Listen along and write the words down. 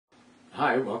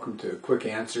Hi, welcome to Quick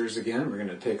Answers again. We're going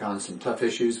to take on some tough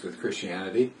issues with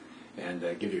Christianity and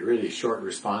give you really short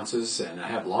responses. And I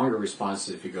have longer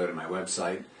responses if you go to my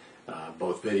website,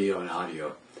 both video and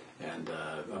audio, and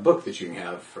a book that you can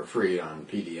have for free on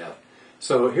PDF.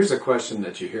 So here's a question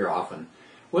that you hear often.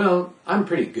 Well, I'm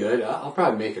pretty good. I'll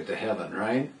probably make it to heaven,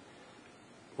 right?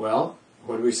 Well,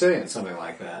 what do we say in something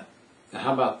like that? Now,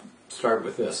 how about start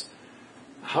with this?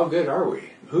 How good are we?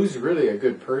 Who's really a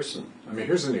good person? I mean,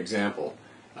 here's an example.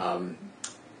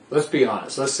 Let's be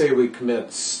honest. Let's say we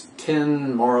commit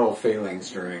 10 moral failings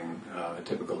during a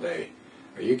typical day.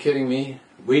 Are you kidding me?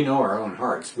 We know our own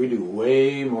hearts. We do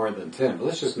way more than 10, but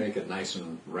let's just make it nice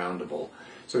and roundable.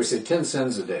 So we say 10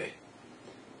 sins a day.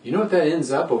 You know what that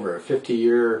ends up over a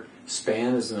 50-year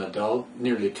span as an adult?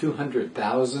 Nearly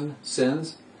 200,000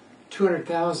 sins?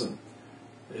 200,000.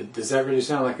 Does that really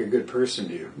sound like a good person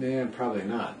to you? Man, probably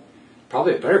not.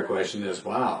 Probably a better question is,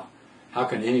 wow, how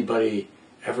can anybody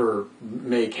ever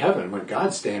make heaven when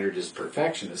God's standard is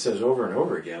perfection? It says over and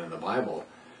over again in the Bible,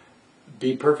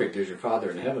 be perfect as your Father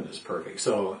in heaven is perfect.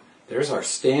 So there's our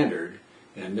standard,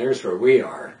 and there's where we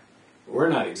are. We're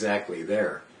not exactly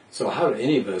there. So how do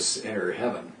any of us enter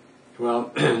heaven?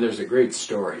 Well, there's a great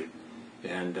story,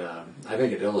 and I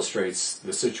think it illustrates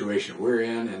the situation we're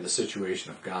in and the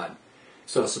situation of God.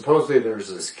 So supposedly there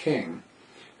was this king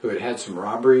who had had some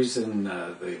robberies in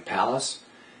the palace,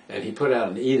 and he put out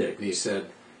an edict, and he said,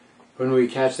 when we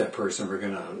catch that person, we're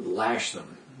going to lash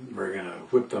them. We're going to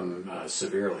whip them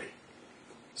severely.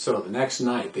 So the next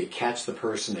night, they catch the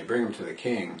person, they bring him to the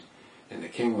king, and the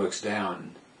king looks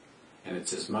down, and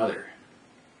it's his mother.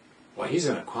 Well, he's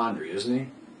in a quandary, isn't he?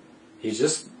 He's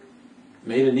just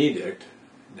made an edict.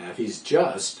 Now, if he's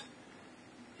just,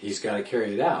 he's got to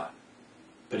carry it out.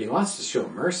 But he wants to show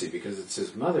mercy because it's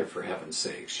his mother, for heaven's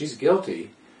sake. She's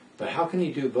guilty, but how can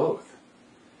he do both?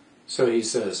 So he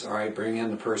says, all right, bring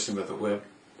in the person with a whip.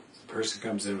 The person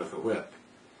comes in with a whip.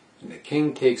 And the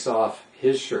king takes off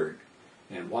his shirt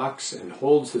and walks and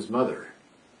holds his mother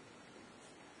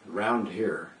around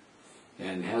here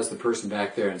and has the person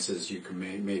back there and says, you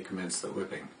may commence the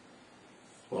whipping.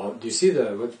 Well, do you see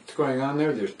what's going on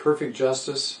there? There's perfect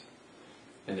justice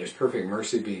and there's perfect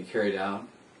mercy being carried out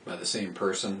by the same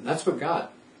person. That's what God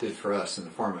did for us in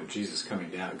the form of Jesus coming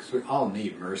down, because we all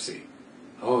need mercy.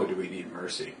 Oh, do we need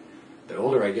mercy? The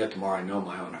older I get, the more I know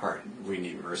my own heart. We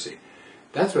need mercy.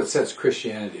 That's what sets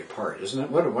Christianity apart, isn't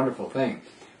it? What a wonderful thing.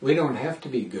 We don't have to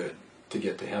be good to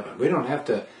get to heaven. We don't have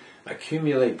to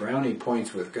accumulate brownie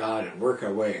points with God and work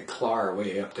our way and claw our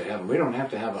way up to heaven. We don't have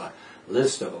to have a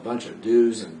list of a bunch of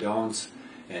do's and don'ts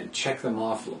and check them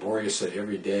off laboriously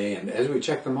every day. And as we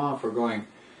check them off, we're going,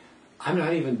 I'm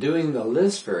not even doing the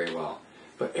list very well.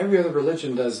 But every other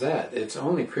religion does that. It's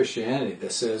only Christianity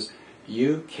that says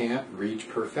you can't reach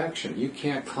perfection. You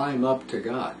can't climb up to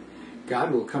God.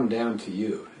 God will come down to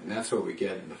you. And that's what we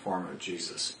get in the form of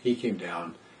Jesus. He came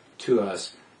down to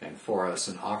us and for us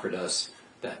and offered us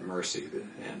that mercy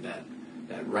and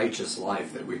that righteous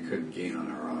life that we couldn't gain on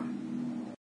our own.